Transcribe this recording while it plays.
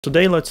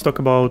Today let's talk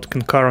about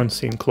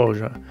concurrency in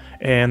Clojure,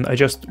 and I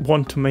just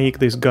want to make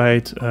this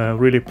guide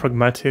really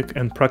pragmatic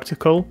and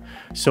practical,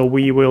 so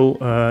we will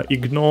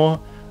ignore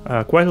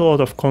quite a lot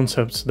of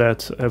concepts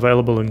that are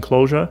available in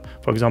Clojure.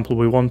 For example,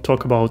 we won't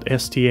talk about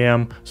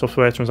STM,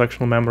 software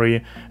transactional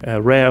memory,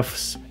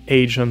 refs,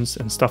 agents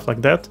and stuff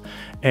like that,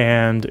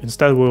 and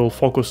instead we will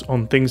focus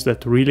on things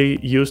that really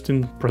used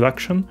in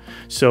production.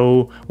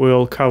 So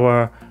we'll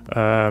cover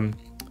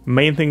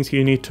main things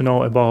you need to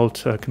know about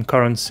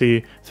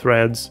concurrency,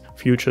 threads,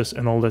 futures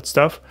and all that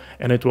stuff,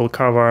 and it will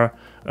cover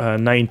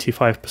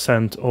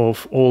 95%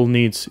 of all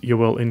needs you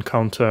will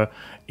encounter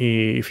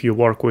if you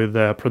work with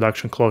a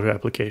production Clojure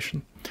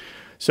application.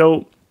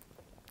 So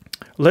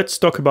let's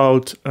talk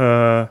about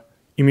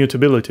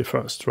immutability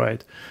first,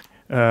 right?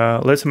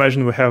 Let's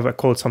imagine we have a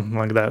code something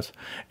like that,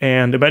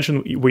 and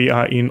imagine we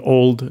are in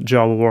old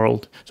Java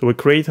world. So we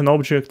create an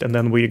object and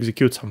then we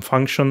execute some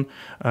function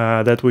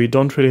that we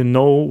don't really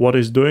know what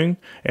it's doing.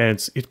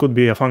 And it could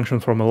be a function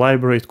from a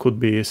library, it could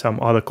be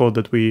some other code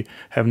that we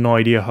have no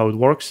idea how it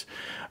works.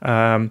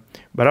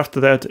 But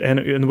after that,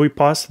 and we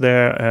pass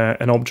there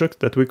an object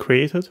that we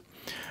created.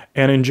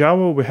 And in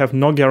Java, we have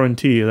no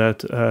guarantee that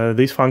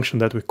this function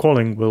that we're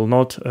calling will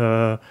not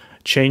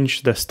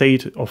change the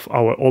state of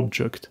our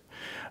object.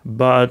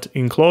 But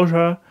in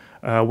Clojure,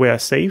 we are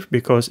safe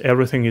because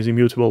everything is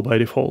immutable by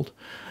default.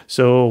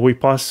 So we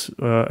pass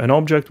an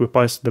object, we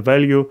pass the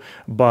value,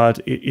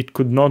 but it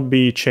could not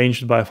be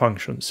changed by a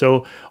function.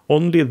 So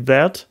only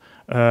that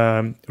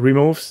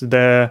removes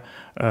the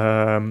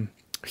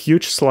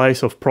huge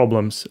slice of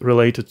problems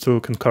related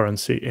to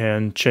concurrency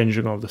and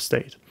changing of the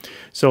state.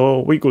 So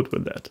we're good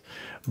with that.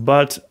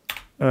 But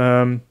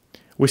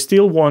we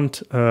still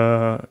want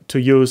to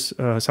use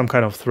some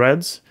kind of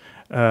threads,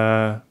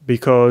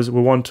 because we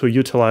want to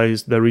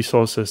utilize the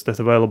resources that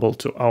are available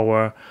to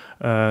our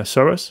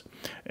service,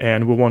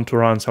 and we want to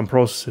run some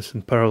processes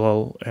in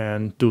parallel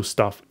and do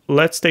stuff.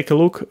 Let's take a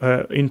look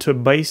into a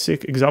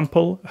basic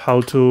example how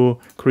to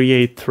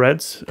create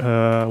threads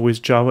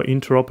with Java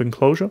interop in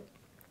Clojure.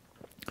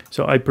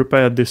 So I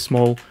prepared this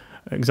small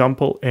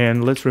example,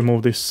 and let's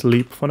remove this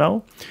sleep for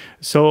now.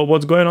 So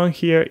what's going on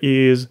here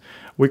is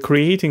we're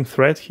creating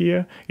thread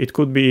here. It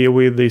could be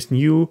with this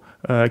new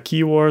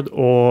keyword,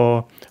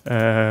 or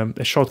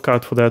a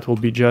shortcut for that will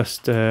be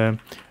just a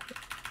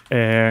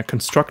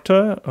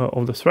constructor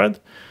of the thread,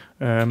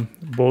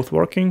 both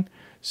working.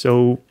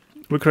 So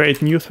we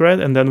create new thread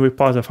and then we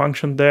pass a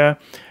function there,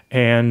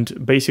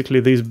 and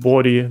basically this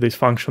body, this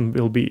function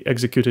will be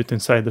executed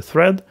inside the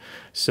thread,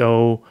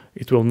 so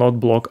it will not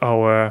block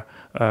our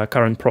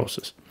current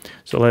process.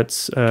 So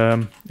let's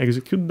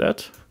execute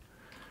that.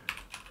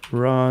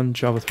 Run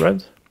Java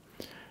thread,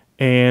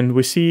 and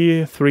we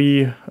see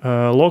three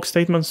log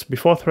statements: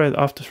 before thread,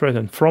 after thread,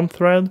 and from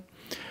thread.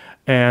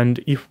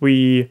 And if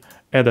we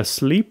add a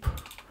sleep,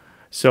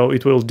 so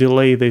it will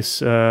delay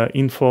this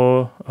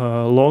info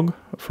log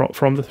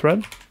from the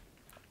thread.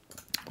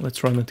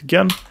 Let's run it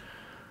again.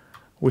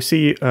 We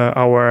see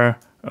our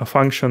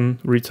function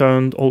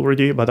returned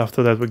already, but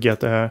after that we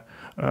get a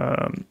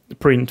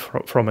print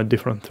from a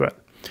different thread.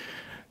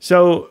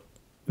 So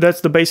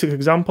that's the basic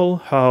example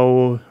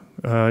how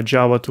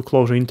Java to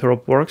Clojure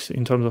interop works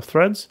in terms of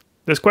threads.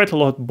 There's quite a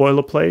lot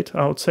boilerplate,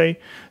 I would say.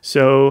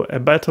 So a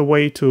better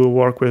way to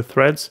work with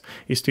threads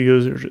is to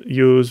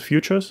use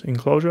futures in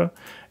Clojure.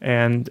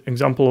 And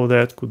example of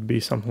that could be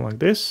something like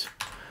this.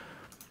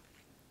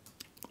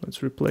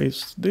 Let's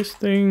replace this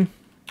thing.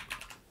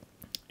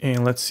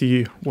 And let's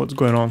see what's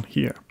going on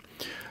here.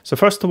 So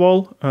first of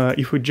all,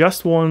 if we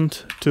just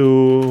want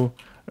to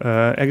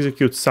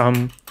execute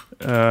some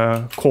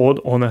code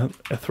on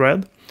a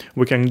thread,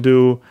 we can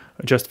do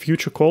just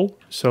future call.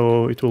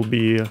 So it will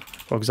be,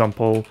 for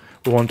example,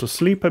 we want to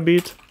sleep a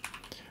bit,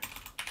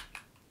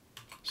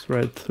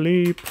 thread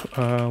sleep,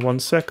 1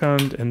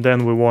 second, and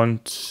then we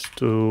want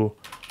to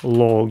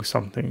log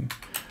something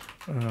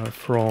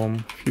from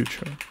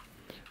future,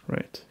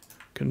 right?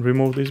 Can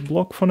remove this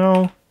block for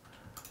now,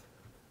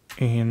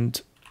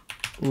 and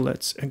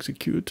let's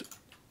execute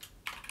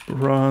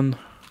run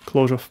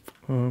Clojure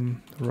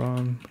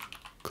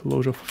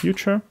for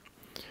future.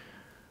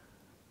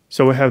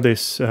 So we have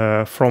this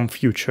from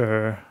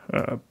future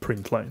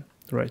print line,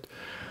 right?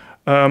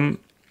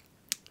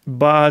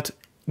 But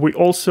we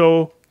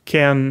also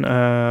can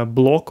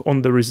block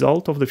on the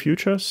result of the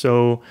future.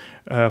 So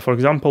for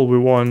example, we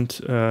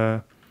want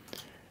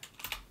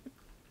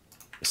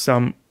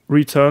some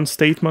return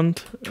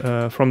statement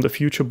from the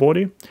future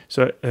body.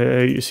 So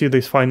you see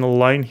this final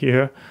line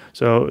here.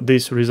 So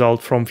this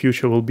result from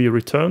future will be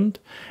returned,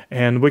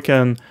 and we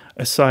can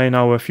assign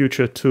our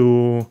future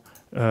to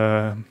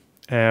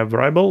a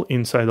variable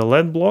inside a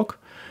let block,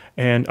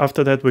 and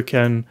after that we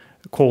can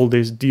call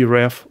this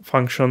dref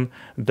function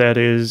that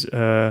is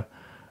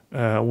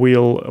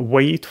will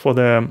wait for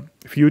the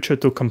future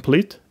to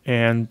complete,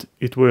 and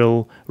it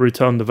will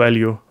return the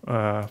value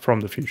from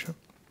the future.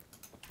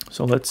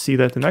 So let's see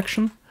that in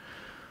action.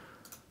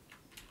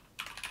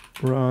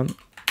 Run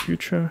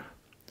future.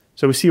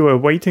 So we see we're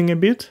waiting a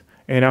bit,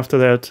 And after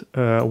that,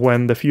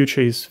 when the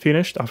future is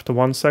finished, after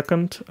 1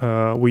 second,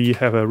 we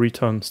have a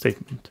return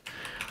statement.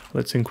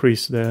 Let's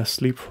increase the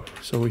sleep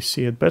so we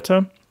see it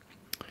better.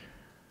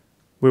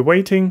 We're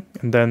waiting,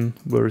 and then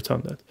we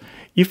return that.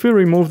 If we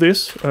remove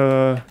this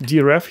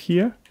dref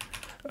here,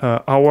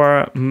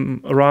 our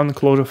run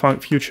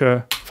Clojure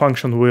future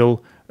function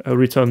will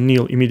return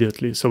nil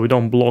immediately, so we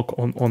don't block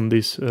on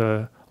this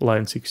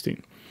line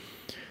 16.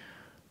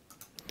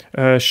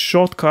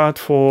 Shortcut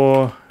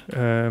for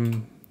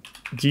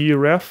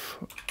dref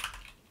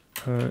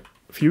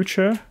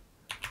future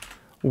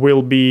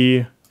will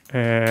be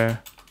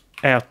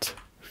at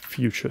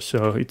future,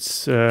 so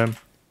it's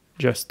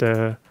just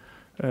a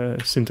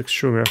syntax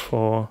sugar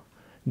for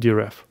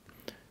dref.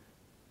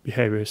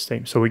 Behavior is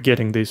same, so we're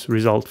getting this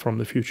result from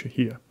the future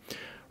here,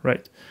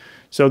 right?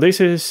 So this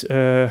is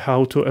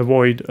how to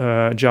avoid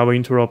Java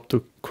interrupt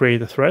to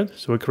create a thread.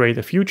 So we create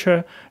a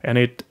future, and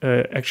it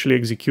actually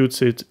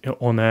executes it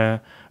on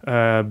a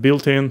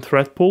built-in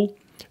thread pool,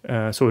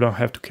 so we don't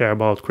have to care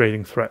about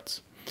creating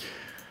threads.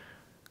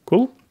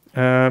 Cool.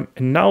 And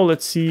now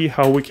let's see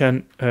how we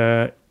can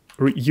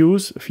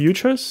use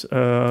futures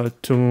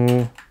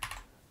to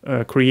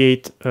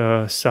create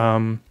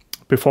some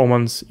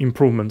performance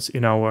improvements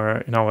in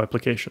our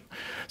application.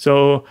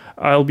 So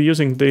I'll be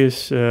using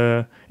this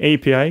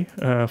API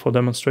for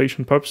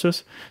demonstration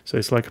purposes. So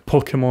it's like a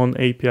Pokemon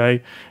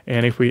API,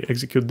 and if we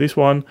execute this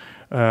one,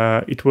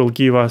 it will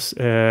give us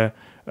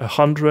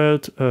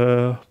 100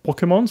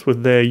 Pokemons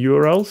with their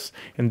URLs,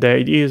 and the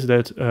idea is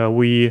that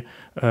we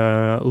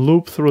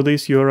loop through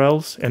these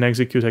URLs and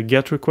execute a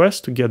GET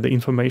request to get the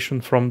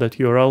information from that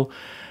URL,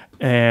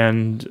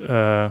 and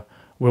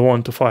we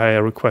want to fire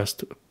a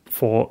request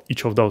for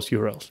each of those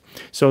URLs.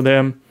 So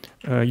the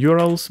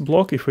URLs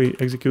block, if we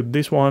execute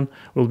this one,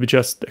 will be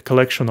just a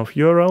collection of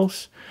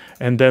URLs,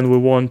 and then we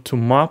want to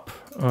map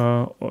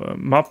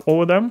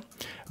over them.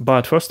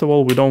 But first of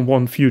all, we don't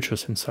want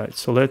futures inside.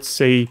 So let's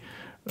say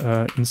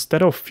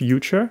instead of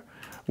future,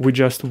 we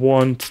just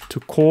want to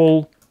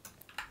call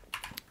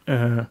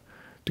to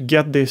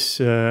get this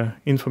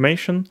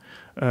information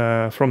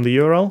from the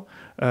URL,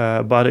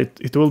 but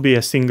it will be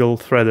a single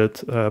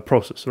threaded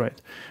process,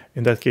 right?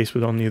 In that case,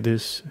 we don't need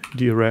this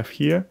dref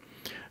here.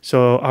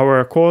 So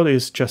our code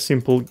is just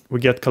simple.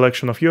 We get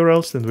collection of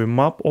URLs, then we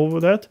map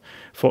over that.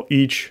 For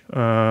each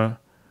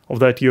of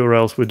that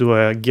URLs, we do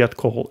a get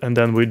call, and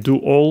then we do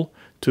all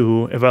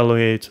to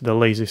evaluate the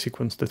lazy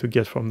sequence that we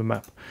get from the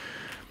map.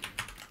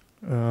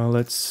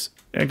 Let's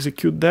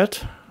execute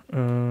that.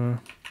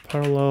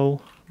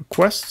 Parallel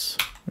requests.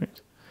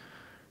 Right.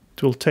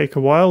 It will take a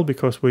while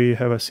because we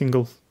have a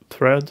single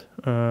thread,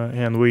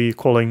 and we're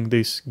calling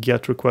this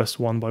get request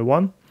one by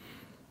one.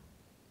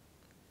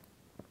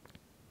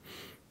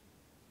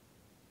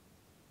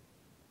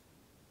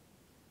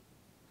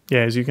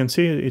 Yeah, as you can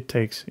see, it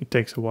takes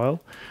a while,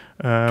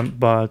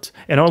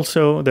 and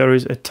also there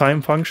is a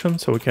time function,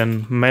 so we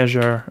can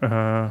measure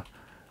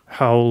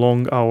how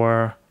long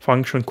our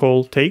function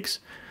call takes,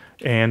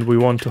 and we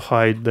want to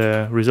hide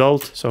the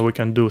result, so we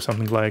can do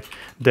something like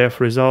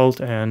def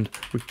result, and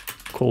we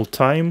call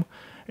time,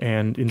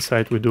 and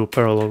inside we do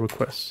parallel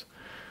requests.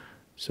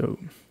 So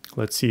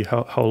let's see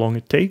how long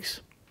it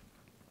takes.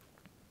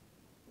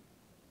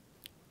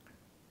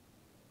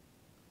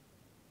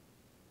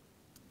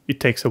 It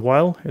takes a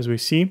while, as we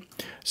see.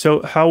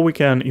 So how we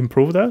can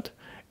improve that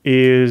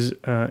is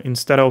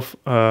instead of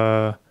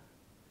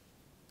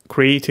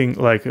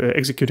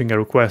executing a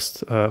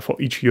request for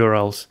each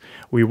URLs,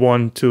 we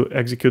want to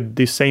execute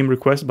this same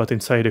request but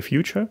inside a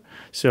future.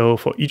 So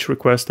for each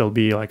request, there'll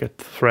be like a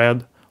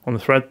thread on the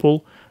thread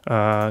pool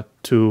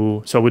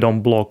so we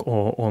don't block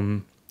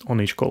on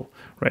each call,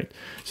 right?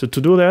 So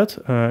to do that,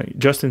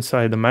 just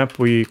inside the map,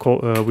 we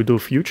do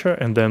future,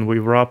 and then we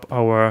wrap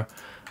our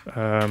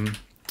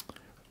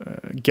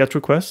get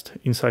request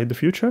inside the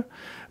future.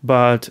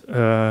 But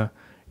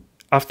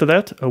after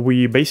that,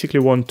 we basically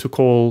want to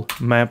call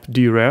map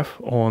dref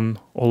on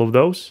all of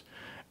those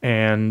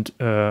and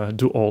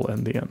do all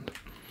in the end.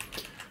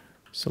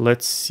 So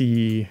let's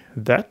see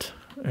that.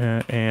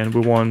 And we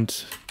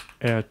want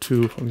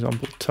to, for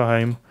example,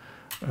 time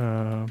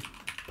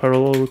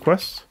parallel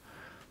requests.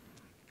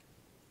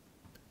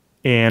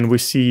 And we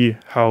see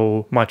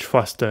how much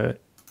faster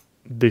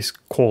this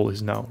call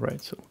is now, right?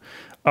 So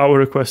our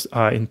requests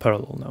are in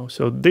parallel now.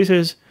 So this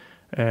is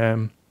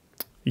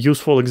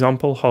useful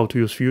example how to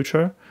use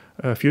futures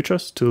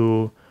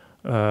to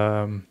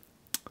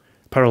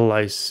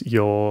parallelize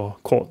your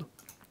code.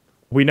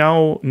 We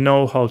now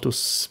know how to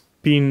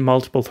spin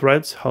multiple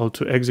threads, how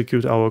to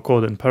execute our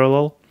code in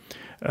parallel.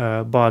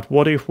 But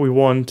what if we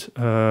want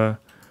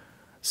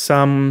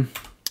some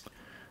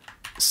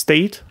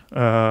state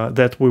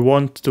that we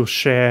want to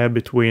share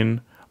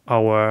between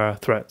our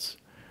threads,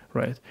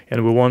 right?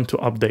 And we want to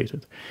update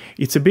it.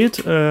 It's a bit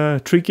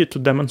tricky to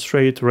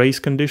demonstrate race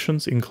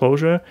conditions in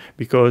Clojure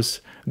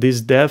because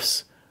these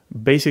defs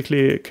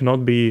basically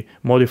cannot be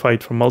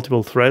modified from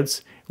multiple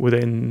threads with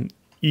an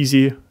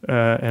easy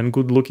and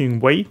good-looking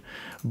way.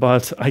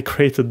 But I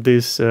created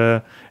this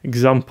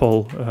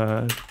example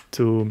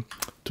to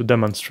to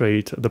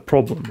demonstrate the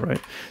problem,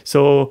 right?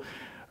 So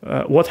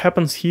what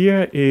happens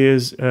here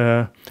is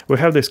we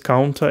have this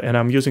counter, and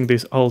I'm using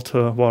this alt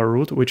var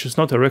root, which is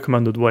not a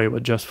recommended way,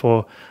 but just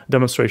for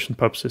demonstration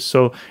purposes.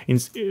 So in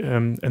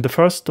the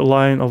first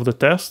line of the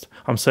test,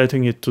 I'm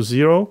setting it to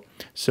 0.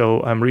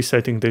 So I'm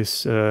resetting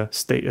this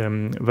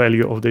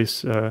value of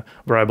this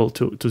variable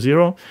to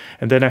 0.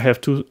 And then I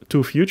have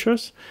two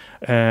futures,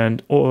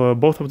 and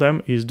both of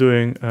them is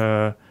doing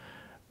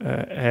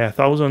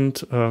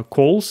 1,000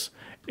 calls,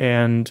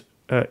 and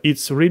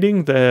it's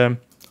reading the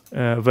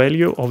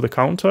value of the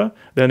counter,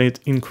 then it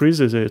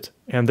increases it,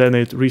 and then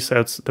it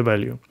resets the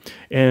value.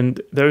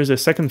 And there is a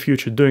second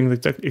future doing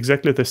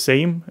exactly the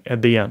same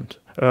at the end,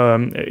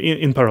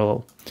 in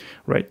parallel,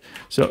 right?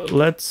 So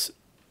let's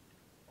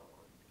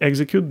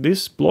execute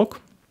this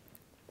block,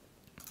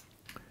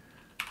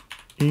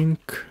 inc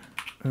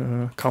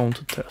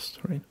count test,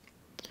 right?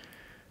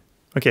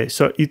 Okay,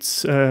 so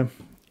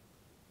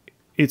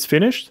it's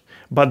finished,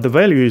 but the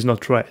value is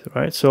not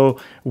right? So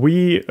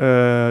we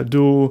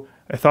do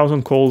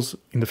 1,000 calls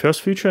in the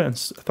first future and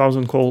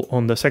 1,000 call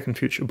on the second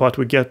future, but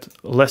we get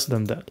less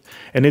than that.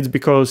 And it's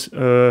because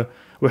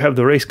we have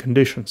the race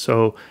condition.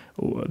 So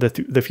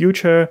the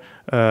future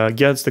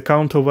gets the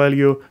counter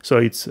value. So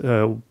it's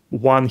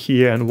 1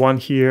 here and 1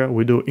 here.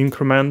 We do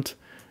increment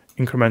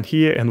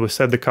here, and we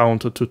set the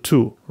counter to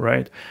 2,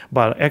 right?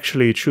 But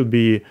actually it should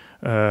be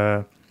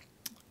 3,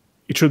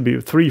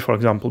 for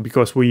example,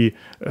 because we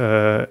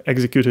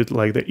executed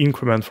like the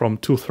increment from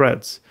 2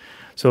 threads.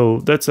 So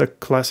that's a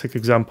classic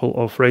example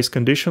of race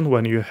condition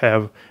when you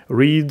have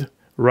read,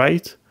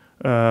 write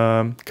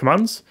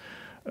commands,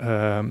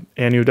 and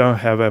you don't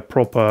have a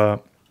proper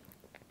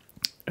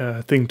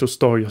thing to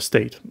store your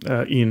state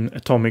in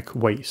atomic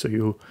way. So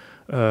you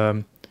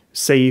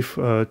save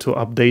to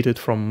update it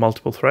from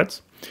multiple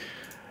threads.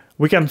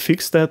 We can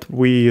fix that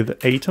with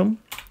Atom.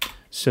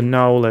 So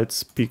now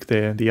let's pick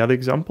the other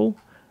example,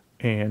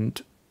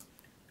 and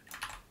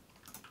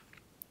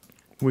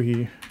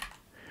we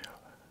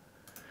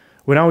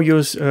now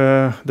use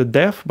the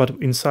def, but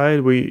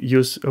inside we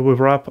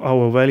wrap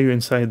our value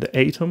inside the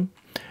Atom,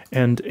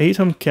 and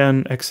Atom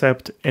can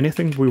accept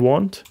anything we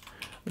want.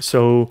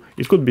 So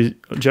it could be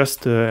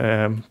just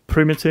a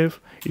primitive,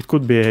 it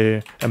could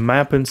be a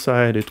map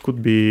inside, it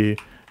could be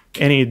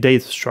any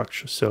data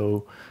structure.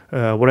 So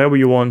whatever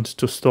you want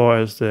to store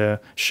as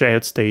the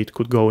shared state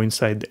could go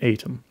inside the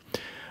Atom.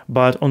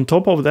 But on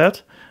top of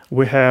that,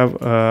 we have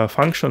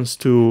functions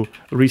to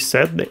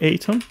reset the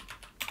Atom.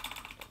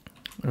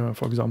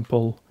 For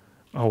example,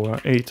 our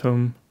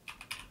Atom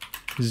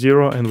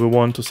 0, and we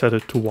want to set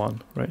it to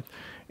 1, right?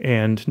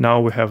 And now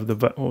we have the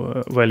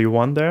value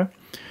 1 there.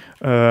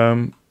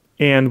 And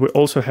we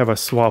also have a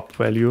swap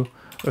function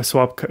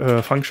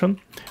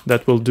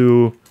that will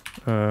do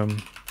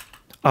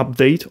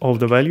update of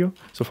the value.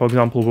 So for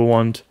example, we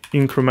want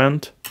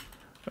increment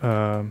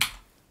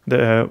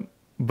the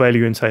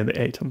value inside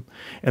the Atom.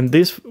 And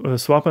this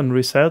swap and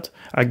reset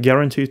are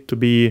guaranteed to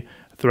be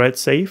thread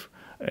safe,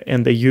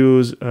 and they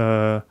use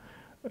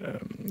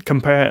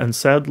compare and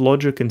set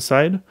logic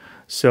inside.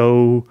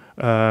 So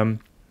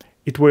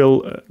it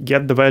will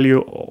get the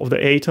value of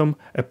the Atom,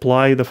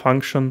 apply the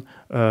function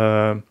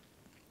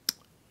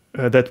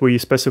that we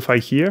specify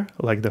here,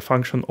 like the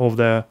function of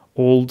the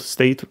old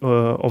state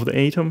of the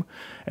Atom,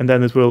 and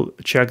then it will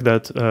check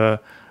that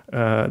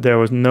there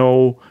was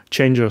no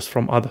changes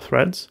from other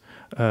threads.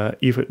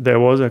 If there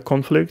was a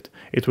conflict,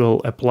 it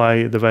will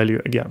apply the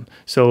value again.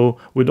 So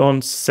we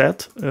don't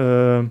set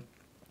a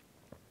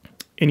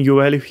new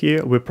value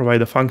here, we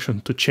provide a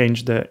function to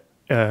change the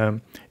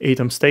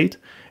Atom state,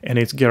 and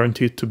it's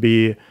guaranteed to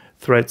be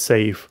thread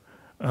safe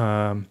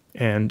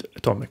and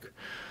atomic.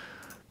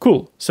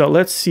 Cool, so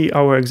let's see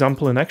our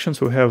example in action.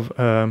 So we have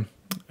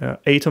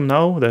Atom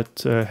now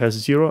that has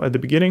 0 at the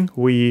beginning.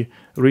 We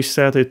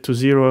reset it to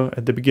 0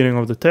 at the beginning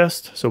of the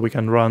test, so we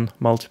can run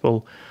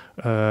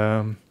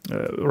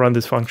run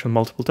this function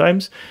multiple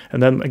times.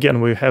 And then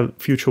again, we have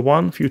future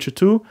 1, future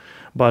 2,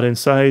 but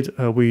inside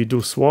we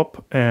do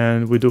swap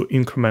and we do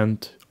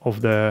increment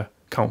of the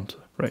counter,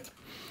 right?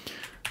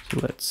 So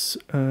let's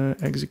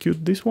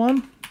execute this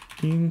one,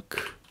 inc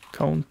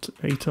count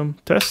Atom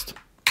test.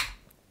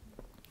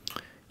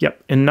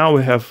 Yep, and now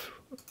we have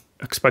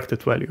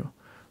expected value.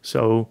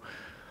 So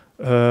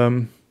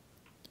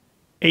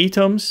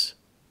atoms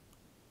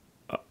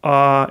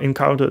are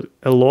encountered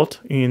a lot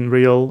in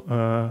real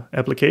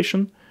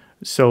application.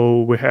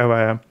 So we have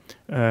a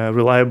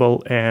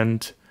reliable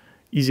and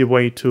easy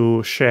way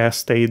to share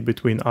state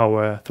between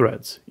our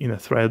threads in a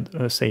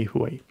thread safe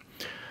way.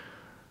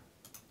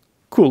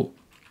 Cool.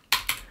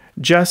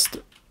 Just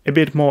a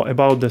bit more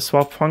about the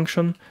swap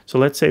function. So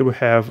let's say we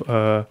have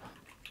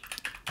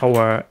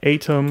our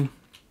Atom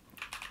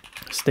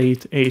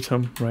state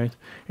Atom, right?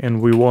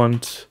 And we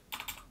want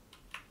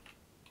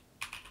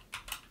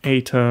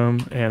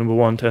Atom and we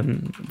want a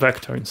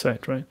vector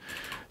inside, right?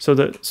 So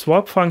the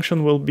swap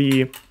function will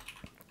be,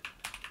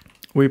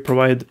 we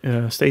provide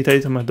state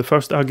Atom at the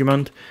first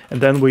argument,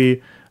 and then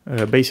we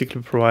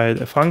basically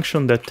provide a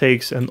function that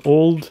takes an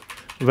old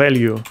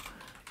value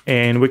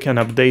and we can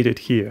update it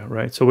here,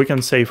 right? So we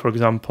can say, for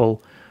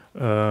example,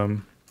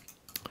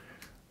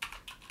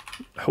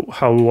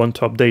 how we want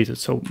to update it.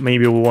 So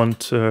maybe we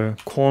want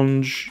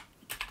conj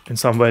and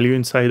some value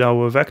inside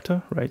our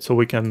vector, right? So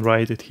we can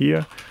write it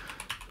here.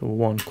 So we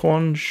want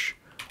conj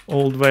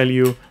old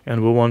value,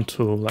 and we want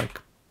to like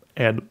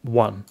add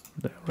 1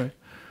 there, right?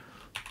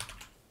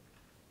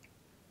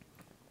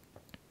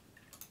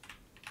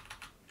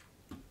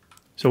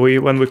 So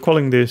when we're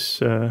calling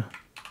this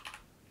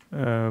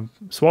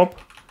swap,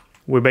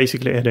 we're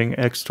basically adding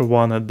extra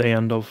 1 at the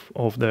end of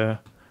the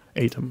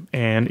atom.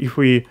 And if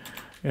we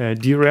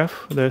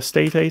deref the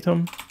state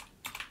atom,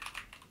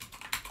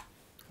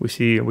 we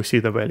see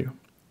the value.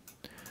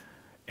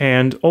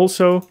 And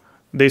also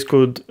this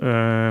could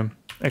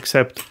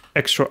accept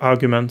extra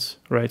arguments,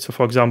 right? So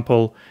for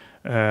example,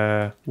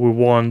 we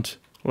want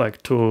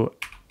like to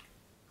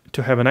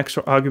have an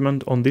extra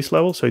argument on this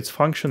level, so it's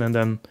function, and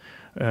then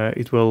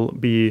it will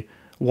be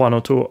one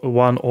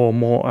or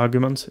more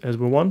arguments as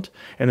we want.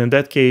 And in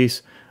that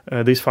case,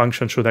 this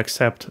function should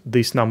accept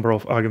this number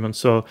of arguments.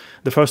 So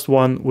the first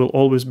one will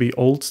always be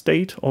old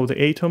state of the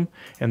atom,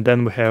 and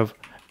then we have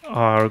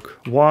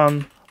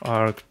arg1,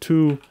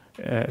 arg2,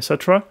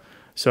 etc.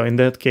 So in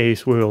that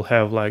case, we will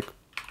have like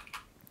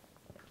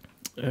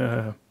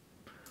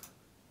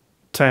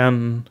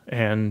 10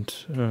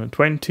 and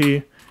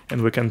 20,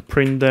 and we can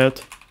print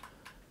that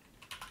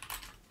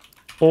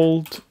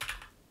old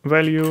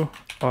value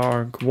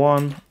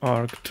arg1,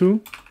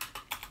 arg2.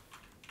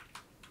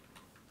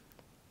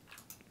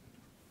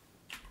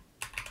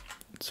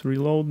 Let's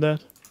reload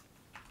that.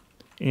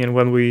 And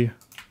when we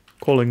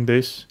calling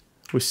this,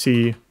 we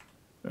see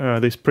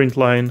this print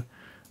line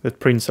that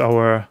prints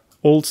our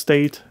old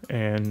state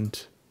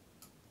and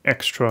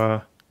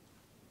extra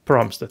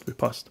prompts that we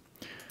passed.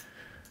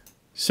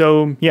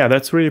 So yeah,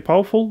 that's really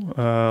powerful.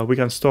 We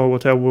can store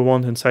whatever we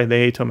want inside the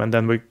atom, and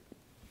then we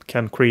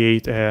can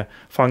create a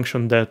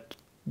function that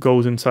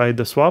goes inside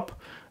the swap,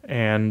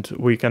 and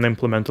we can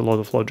implement a lot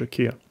of logic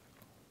here.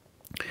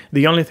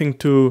 The only thing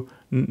to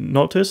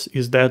notice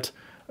is that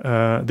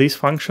this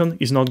function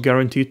is not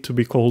guaranteed to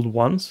be called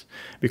once,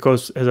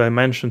 because as I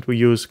mentioned, we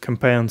use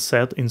compare and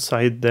set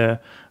inside the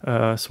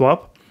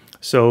swap.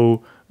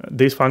 So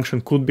this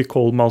function could be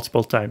called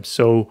multiple times.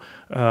 So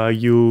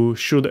you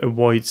should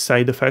avoid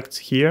side effects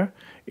here.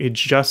 It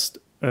just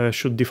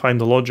should define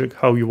the logic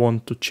how you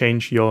want to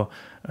change your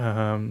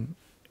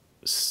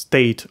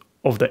state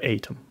of the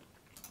atom.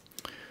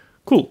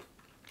 Cool.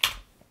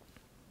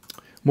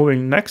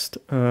 Moving next,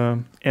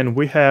 and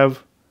we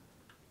have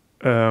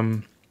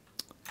a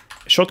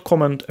short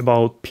comment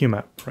about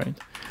pmap, right?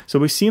 So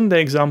we've seen the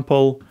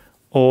example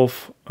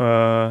of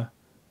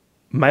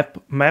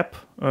map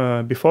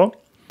before,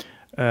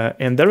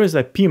 and there is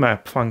a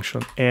pmap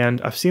function,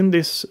 and I've seen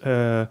this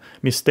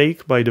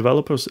mistake by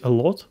developers a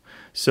lot.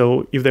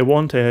 So if they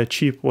want a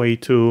cheap way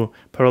to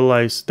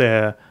parallelize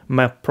their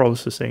map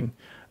processing,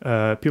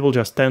 people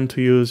just tend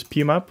to use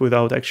pmap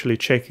without actually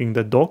checking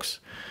the docs,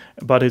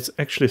 but it's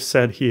actually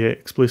said here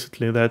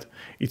explicitly that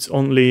it's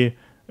only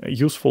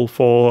useful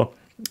for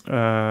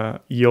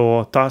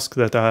your tasks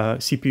that are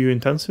CPU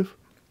intensive.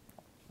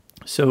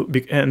 So,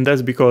 and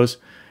that's because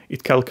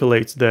it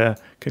calculates the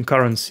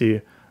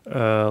concurrency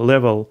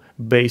level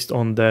based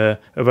on the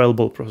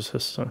available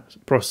processor.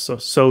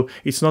 So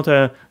it's not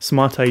a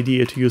smart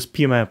idea to use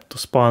pmap to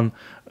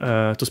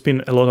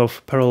spin a lot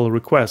of parallel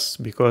requests,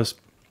 because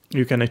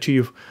you can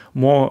achieve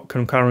more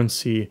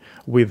concurrency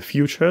with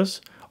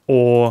futures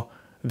or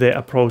the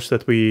approach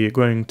that we're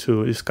going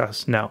to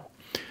discuss now.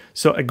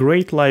 So a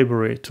great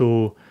library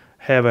to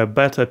have a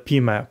better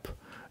pmap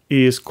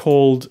is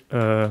called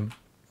the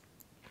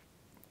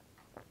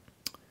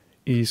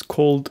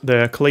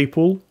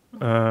Claypool,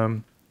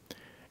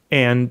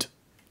 and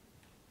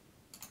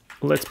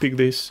let's pick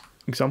this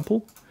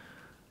example.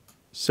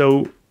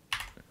 So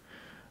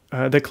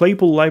the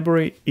Claypool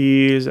library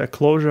is a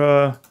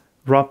Clojure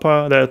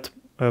wrapper that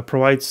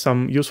provides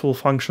some useful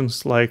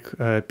functions like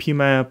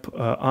pmap,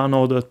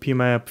 unordered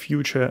pmap,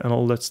 future, and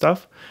all that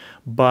stuff.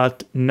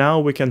 But now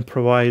we can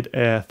provide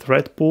a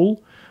thread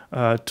pool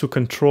to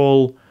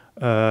control,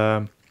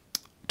 to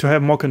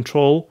have more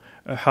control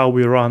how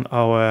we run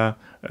our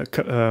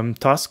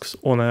tasks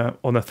on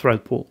a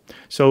thread pool.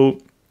 So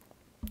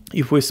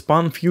if we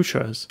span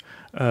futures,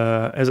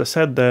 as I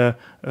said, the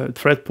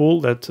thread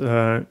pool that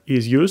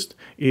is used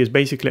is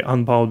basically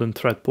unbounded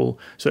thread pool.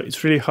 So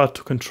it's really hard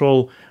to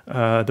control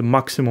the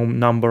maximum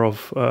number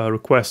of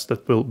requests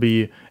that will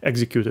be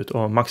executed,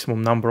 or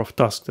maximum number of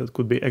tasks that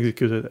could be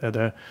executed at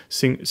a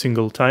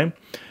single time.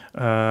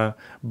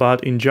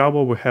 But in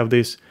Java, we have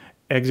this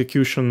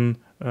execution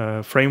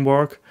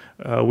framework,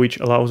 which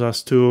allows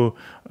us to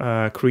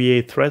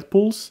create thread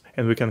pools,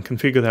 and we can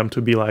configure them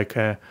to be like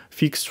a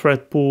fixed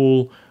thread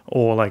pool,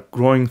 or like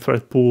growing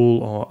thread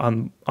pool, or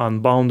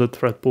unbounded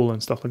thread pool,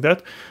 and stuff like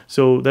that.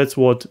 So that's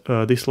what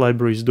this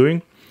library is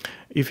doing.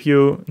 If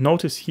you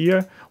notice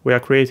here, we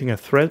are creating a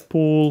thread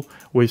pool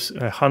with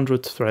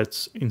 100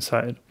 threads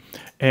inside.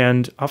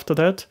 And after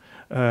that,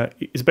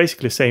 is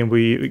basically the same.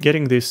 We're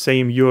getting these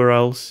same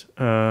URLs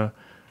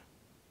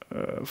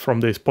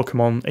from this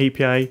Pokemon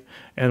API,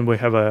 and we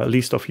have a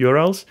list of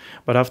URLs.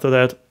 But after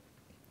that,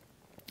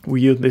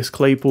 we use this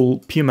Claypool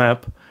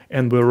pmap,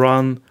 and we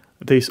run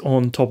this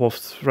on top of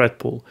thread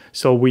pool.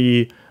 So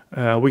we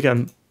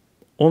can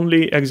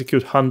only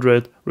execute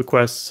 100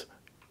 requests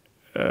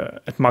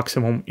at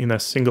maximum in a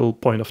single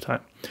point of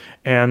time.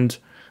 And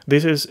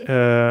this is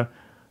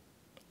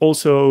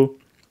also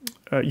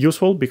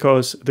useful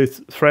because the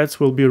threads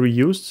will be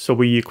reused. So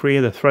we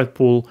create a thread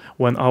pool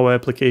when our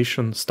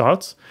application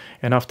starts,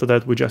 and after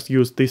that we just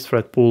use this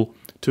thread pool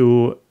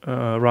to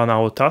run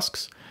our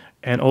tasks.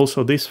 And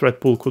also this thread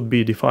pool could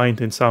be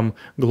defined in some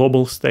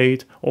global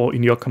state or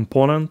in your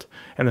component,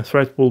 and the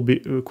thread pool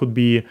could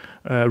be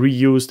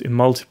reused in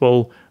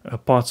multiple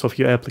parts of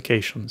your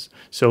applications.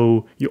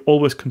 So you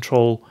always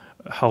control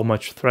how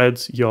much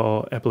threads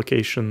your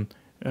application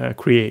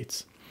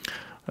creates.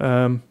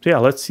 So yeah,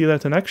 let's see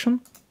that in action.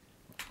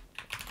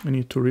 We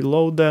need to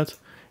reload that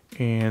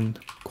and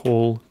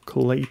call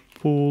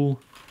Claypool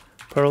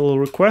parallel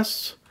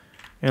requests,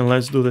 and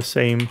let's do the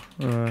same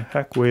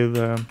hack with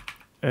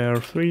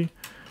R3,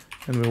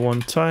 and we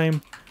want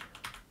time,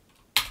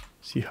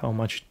 see how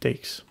much it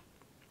takes.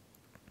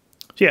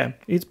 So yeah,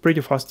 it's pretty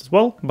fast as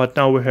well, but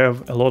now we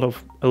have a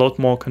lot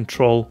more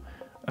control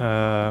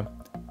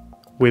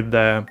with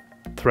the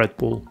thread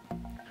pool.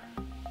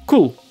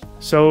 Cool.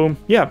 So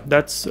yeah,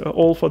 that's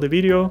all for the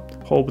video.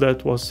 Hope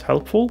that was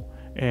helpful,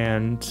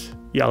 and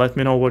yeah, let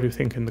me know what you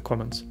think in the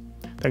comments.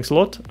 Thanks a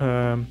lot.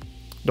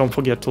 Don't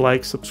forget to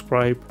like,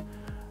 subscribe,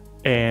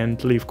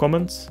 and leave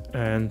comments,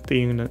 and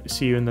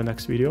see you in the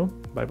next video.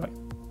 Bye bye.